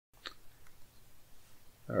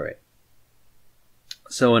All right.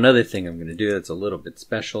 So another thing I'm going to do that's a little bit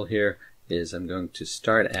special here is I'm going to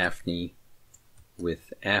start AFNI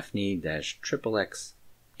with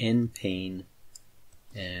AFNI-XXXnpane,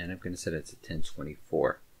 and I'm going to set it to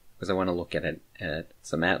 1024 because I want to look at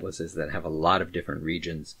some atlases that have a lot of different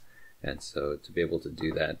regions, and so to be able to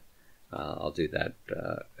do that, I'll do that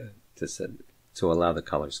to allow the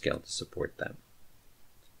color scale to support that.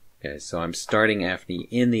 Okay, so I'm starting AFNI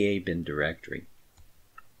in the ABIN directory.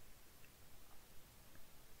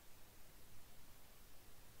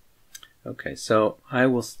 Okay, so I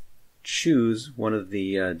will choose one of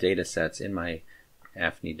the data sets in my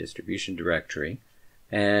AFNI distribution directory,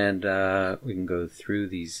 and we can go through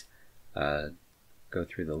these, go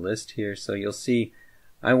through the list here. So you'll see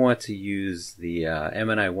I want to use the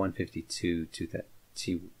AFNI 152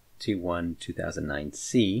 T1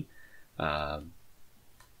 2009C,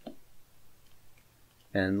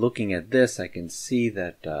 and looking at this, I can see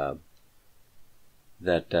that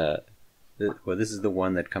well, this is the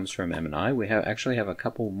one that comes from AFNI. We actually have a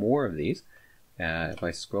couple more of these. If I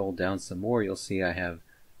scroll down some more, you'll see I have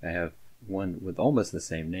one with almost the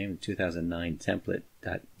same name, 2009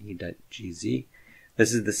 template.e.gz.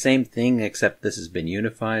 This is the same thing, except this has been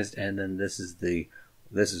unified, and then this is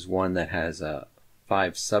one that has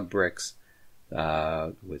 5 sub-bricks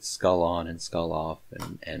with skull on and skull off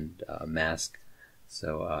and mask.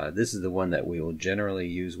 So this is the one that we will generally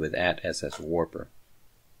use with @SS Warper.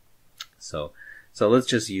 So let's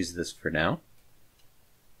just use this for now.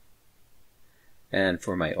 And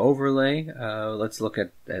for my overlay, let's look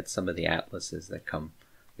at some of the atlases that come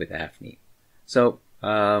with AFNI. So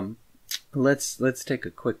let's take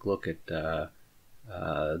a quick look at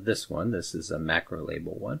this one. This is a macro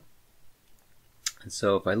label one. And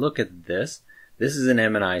so if I look at this is an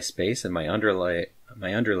AFNI space, and my underlay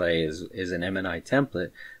is an AFNI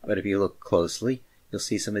template. But if you look closely, you'll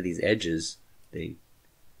see some of these edges, they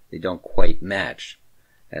don't quite match.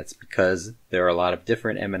 That's because there are a lot of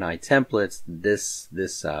different AFNI templates. This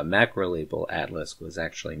macro label atlas was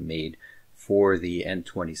actually made for the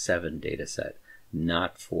N27 dataset,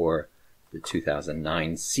 not for the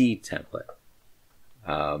 2009C template.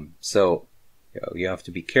 So you have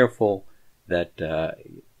to be careful that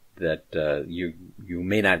you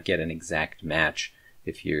may not get an exact match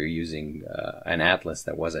if you're using an atlas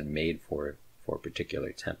that wasn't made for a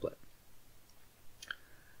particular template.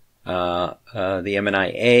 The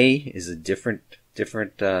AFNI A is a different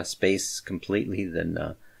space completely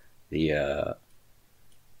than you'll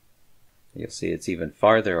see it's even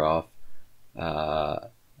farther off.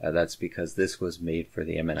 That's because this was made for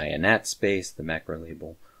the AFNI Anat space, the macro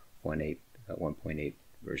label 1.8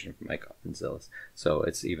 version from Mike Oppenzilis. So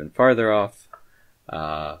it's even farther off.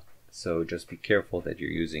 So just be careful that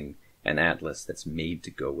you're using an atlas that's made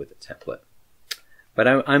to go with a template. But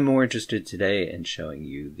I'm more interested today in showing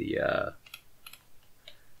you the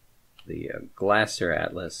Glasser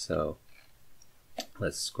Atlas. So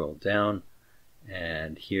let's scroll down,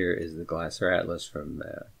 and here is the Glasser Atlas from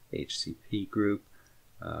HCP group.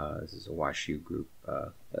 This is a WashU group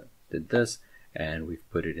that did this, and we've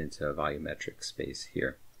put it into a volumetric space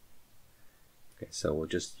here. Okay, so we'll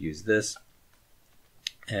just use this.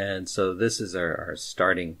 And so this is our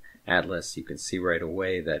starting atlas. You can see right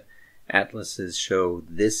away that atlases show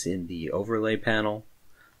this in the overlay panel.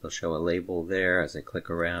 They'll show a label there. As I click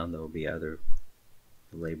around, there will be the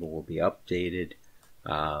label will be updated.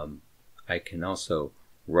 I can also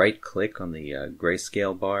right click on the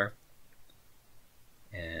grayscale bar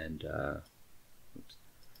and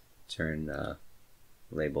turn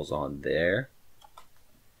labels on there.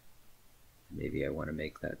 Maybe I want to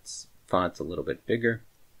make that font a little bit bigger.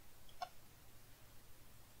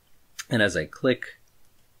 And as I click,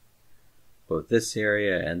 both this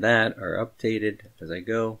area and that are updated as I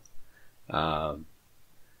go.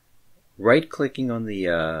 Right-clicking on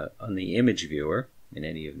the image viewer in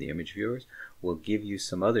any of the image viewers will give you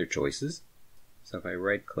some other choices. So if I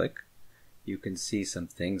right-click, you can see some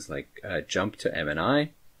things like jump to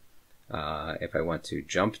AFNI. If I want to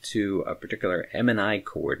jump to a particular AFNI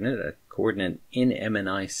coordinate, a coordinate in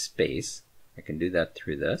AFNI space, I can do that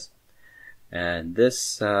through this. And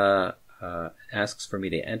this asks for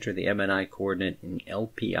me to enter the AFNI coordinate in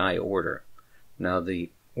LPI order. Now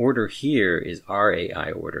the order here is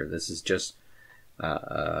RAI order. This is just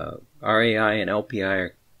RAI and LPI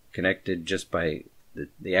are connected just by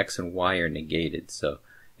the X and Y are negated. So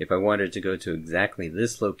if I wanted to go to exactly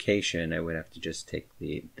this location, I would have to just take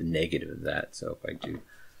the negative of that. So if I do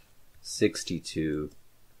 62,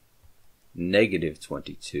 negative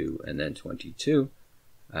 22, and then 22,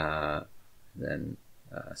 then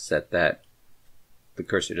set that the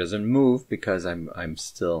cursor doesn't move because I'm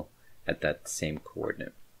still at that same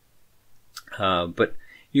coordinate. But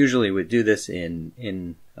usually we do this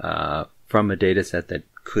from a data set that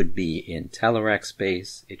could be in Telerak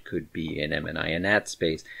space, it could be in MNI ANAT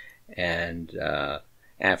space, and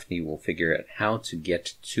AFNI will figure out how to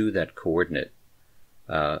get to that coordinate,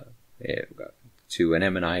 to an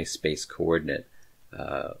MNI space coordinate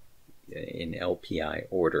in LPI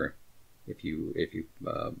order.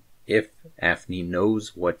 If AFNI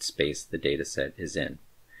knows what space the data set is in.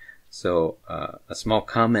 So a small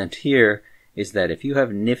comment here is that if you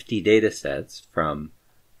have nifty data sets from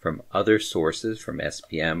other sources, from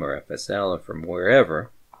SPM or FSL or from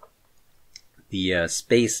wherever, the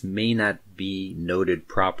space may not be noted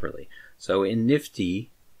properly. So in Nifty,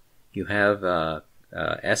 you have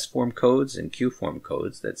S-form codes and Q-form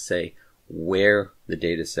codes that say where the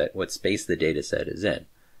data set, what space the data set is in.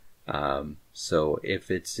 So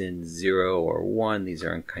if it's in 0 or 1, these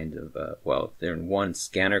are in kind of, if they're in 1,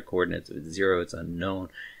 scanner coordinates. If it's 0, it's unknown.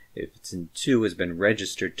 If it's in 2, it's been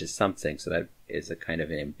registered to something, so that is a kind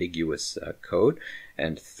of an ambiguous code.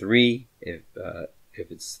 And 3, if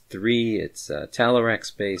it's 3, it's Telerak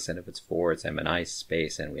space, and if it's 4, it's MNI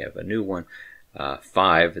space, and we have a new one.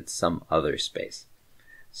 5, it's some other space.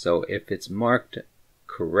 So if it's marked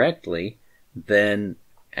correctly, then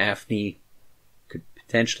AFNI could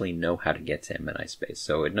potentially know how to get to MNI space.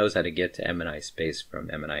 So it knows how to get to MNI space from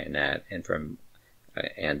MNI ANAT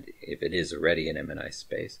and if it is already in MNI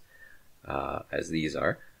space, as these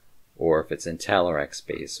are, or if it's in Telerak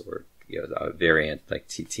space or a variant like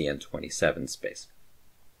TTN27 space.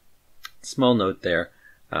 Small note there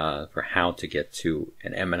for how to get to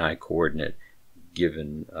an MNI coordinate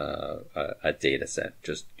given a data set.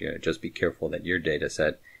 Just be careful that your data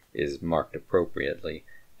set is marked appropriately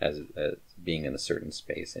as being in a certain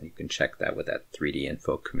space, and you can check that with that 3D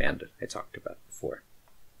info command that I talked about before.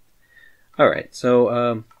 Alright,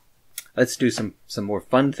 so let's do some more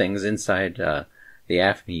fun things inside the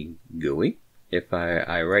AFNI GUI. If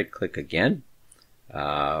I right click again,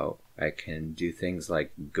 I can do things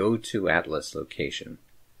like go to Atlas location.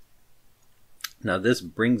 Now this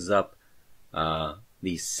brings up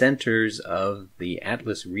the centers of the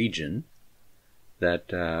Atlas region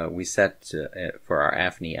that we set for our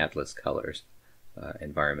AFNI Atlas colors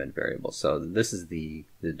environment variable. So this is the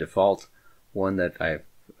default one that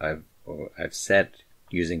I've set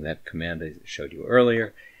using that command I showed you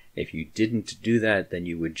earlier. If you didn't do that, then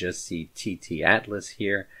you would just see TT Atlas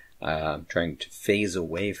here. I'm trying to phase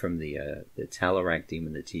away from the Telerak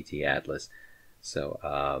daemon, the TT Atlas,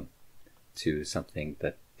 so to something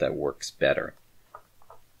that works better.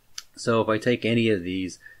 So if I take any of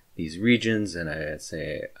these regions and I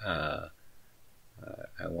say I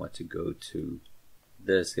want to go to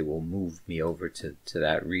this, it will move me over to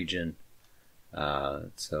that region.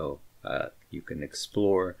 So you can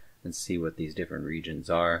explore and see what these different regions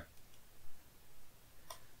are,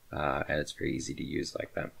 and it's very easy to use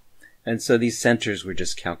like that. And so these centers were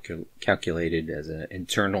just calculated as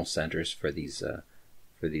internal centers for these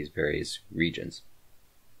various regions.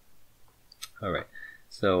 All right,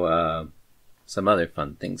 so some other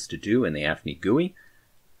fun things to do in the AFNI GUI.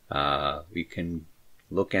 We can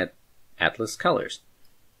look at Atlas colors.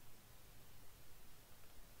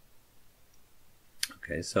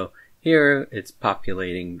 Okay, so here it's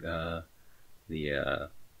populating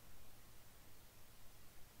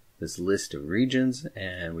this list of regions,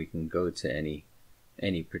 and we can go to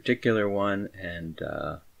any particular one and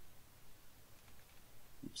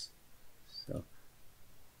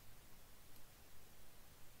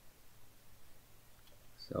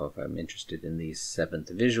So if I'm interested in the 7th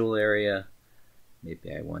visual area,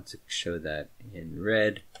 maybe I want to show that in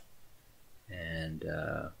red, and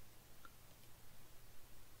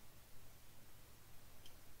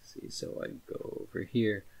see, so I go over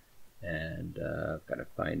here, and I've got to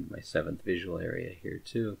find my 7th visual area here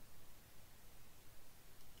too.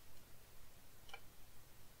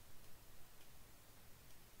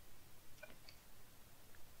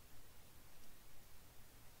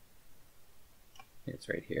 It's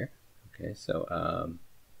right here. Okay, so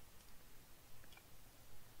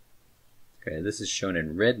okay, this is shown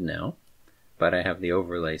in red now, but I have the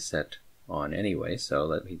overlay set on anyway, so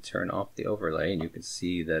let me turn off the overlay, and you can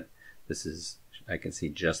see that this is, I can see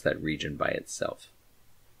just that region by itself.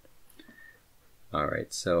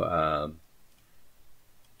 Alright, so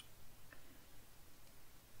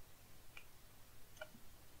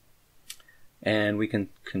and we can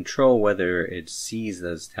control whether it sees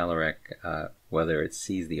those Telerak, whether it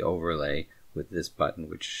sees the overlay with this button,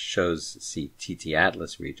 which shows TT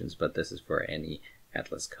Atlas regions, but this is for any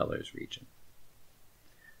Atlas colors region.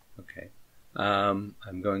 Okay, I'm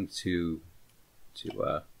going to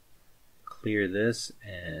clear this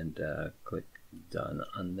and click done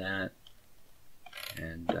on that,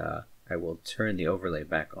 and I will turn the overlay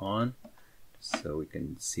back on so we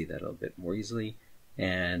can see that a little bit more easily,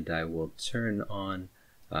 and I will turn on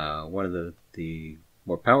one of the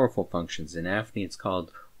more powerful functions in AFNI. It's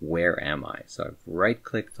called whereami. So I've right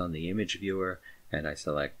clicked on the image viewer and I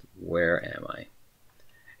select whereami,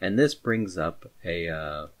 and this brings up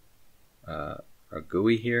a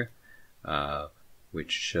GUI here,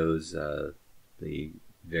 which shows the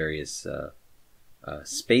various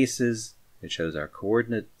spaces. It shows our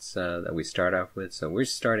coordinates that we start off with. So we're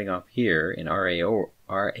starting off here in RAI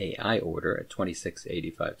order at 26,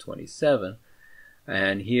 85, 27.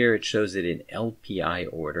 And here it shows it in LPI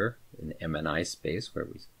order, in MNI space where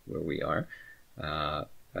we are.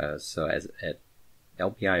 So as at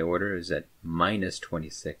LPI order is at minus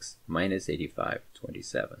 26, minus 85,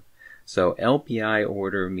 27. So LPI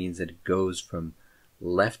order means that it goes from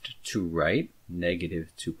left to right,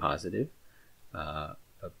 negative to positive,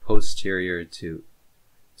 posterior to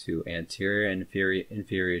anterior, and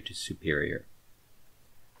inferior to superior.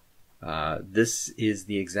 This is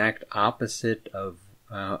the exact opposite of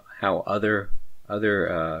how other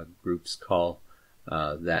groups call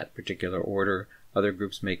that particular order. Other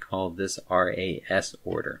groups may call this RAS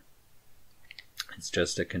order. It's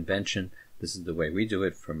just a convention. This is the way we do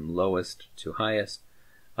it, from lowest to highest.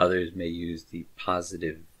 Others may use the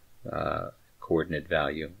positive coordinate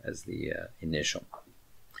value as the initial.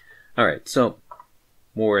 All right, so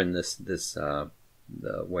more in the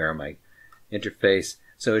whereami interface.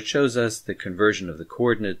 So it shows us the conversion of the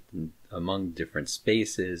coordinate among different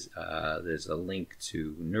spaces. There's a link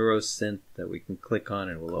to NeuroSynth that we can click on,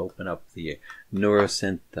 and we'll open up the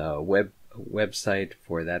NeuroSynth website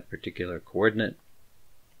for that particular coordinate.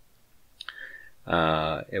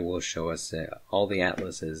 It will show us all the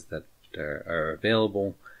atlases that are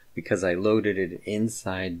available. Because I loaded it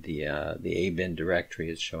inside the ABIN directory,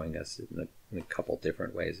 it's showing us in a couple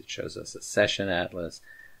different ways. It shows us a session atlas,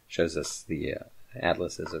 shows us the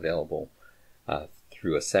atlases available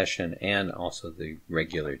through a session, and also the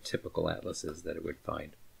regular typical atlases that it would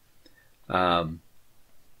find.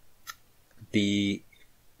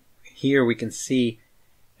 Here we can see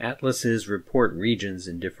atlases report regions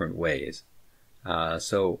in different ways.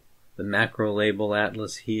 So the macro label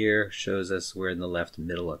atlas here shows us we're in the left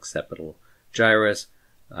middle occipital gyrus.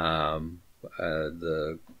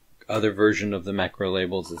 The other version of the macro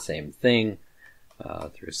label is the same thing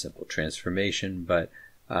through a simple transformation, but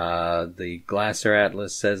the Glasser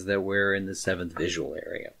atlas says that we're in the 7th visual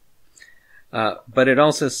area. But it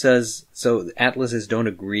also says, so atlases don't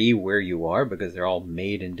agree where you are because they're all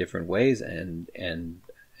made in different ways, and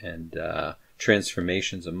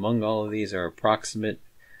transformations among all of these are approximate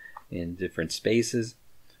in different spaces.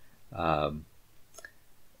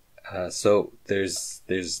 So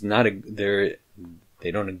there's not they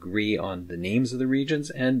don't agree on the names of the regions,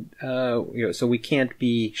 and so we can't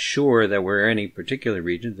be sure that we're in any particular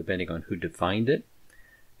region depending on who defined it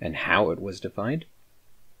and how it was defined.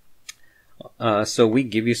 So we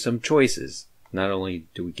give you some choices. Not only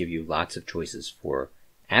do we give you lots of choices for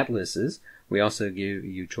atlases, we also give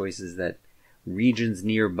you choices that regions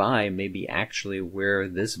nearby may be actually where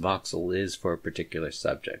this voxel is for a particular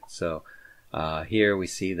subject. So here we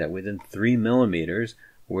see that within 3 millimeters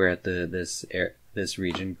we're at this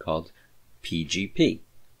region called PGP.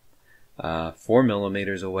 4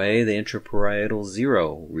 millimeters away, the intraparietal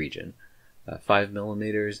 0 region. 5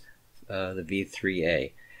 millimeters, the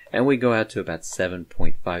V3A. And we go out to about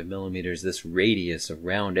 7.5 millimeters. This radius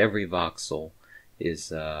around every voxel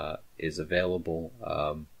is available.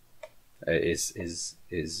 Is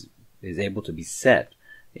able to be set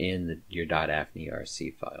in your .afni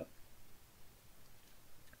RC file.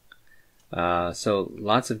 So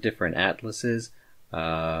lots of different atlases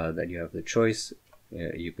that you have the choice.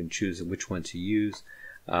 You can choose which one to use.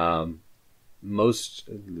 There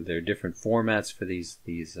are different formats for these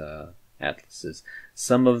atlases.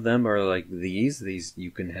 Some of them are like these.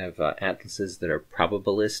 You can have atlases that are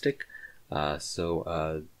probabilistic.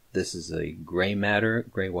 This is a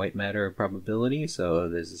gray-white matter probability. So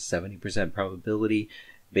there's a 70% probability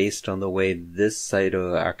based on the way this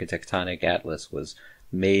cytoarchitectonic atlas was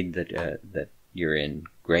made that you're in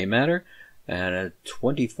gray matter, and a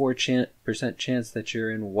 24% chance that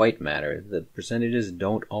you're in white matter. The percentages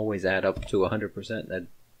don't always add up to 100%. That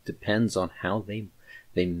depends on how they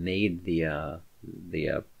made the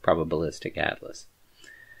probabilistic atlas.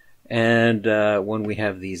 And when we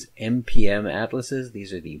have these MPM atlases,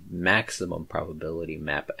 these are the maximum probability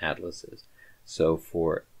map atlases. So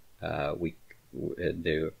for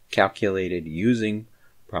they're calculated using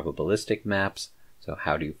probabilistic maps. So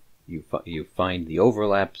how do you find the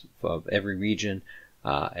overlap of every region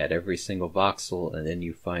at every single voxel, and then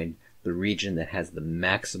you find the region that has the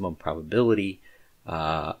maximum probability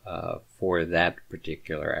for that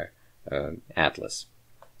particular atlas.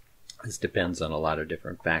 This depends on a lot of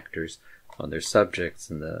different factors, on their subjects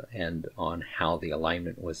and on how the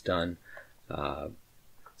alignment was done.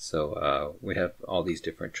 So we have all these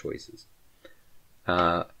different choices.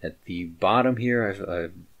 At the bottom here,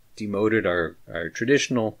 I've demoted our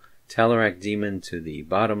traditional Telerak daemon to the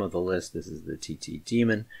bottom of the list. This is the TT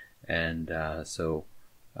daemon, and so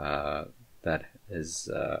that is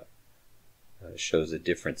shows a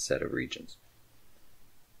different set of regions.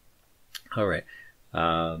 All right.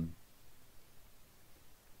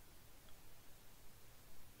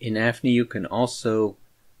 In AFNI, you can also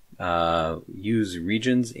use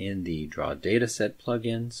regions in the Draw Dataset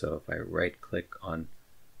plugin. So if I right-click on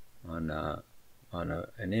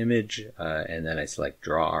an image and then I select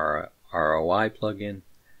Draw ROI plugin,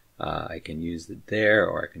 I can use it there,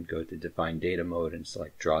 or I can go to Define Data Mode and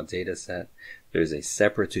select Draw Dataset. There's a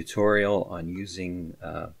separate tutorial on using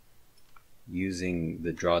the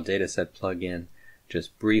Draw Dataset plugin.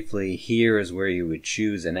 Just briefly, here is where you would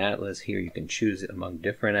choose an atlas. Here you can choose it among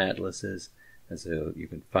different atlases, and so you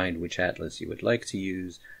can find which atlas you would like to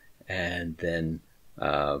use, and then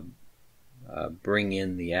bring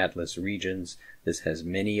in the atlas regions. This has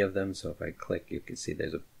many of them, so if I click, you can see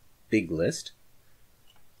there's a big list.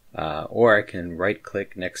 Or I can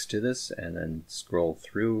right-click next to this and then scroll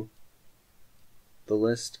through the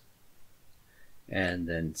list, and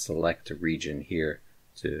then select a region here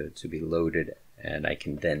to be loaded, and I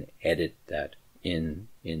can then edit that in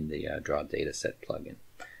the Draw Dataset plugin.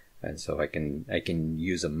 And so I can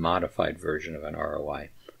use a modified version of an ROI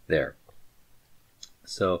there.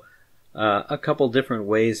 So a couple different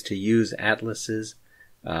ways to use atlases.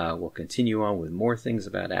 We'll continue on with more things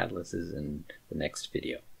about atlases in the next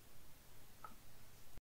video.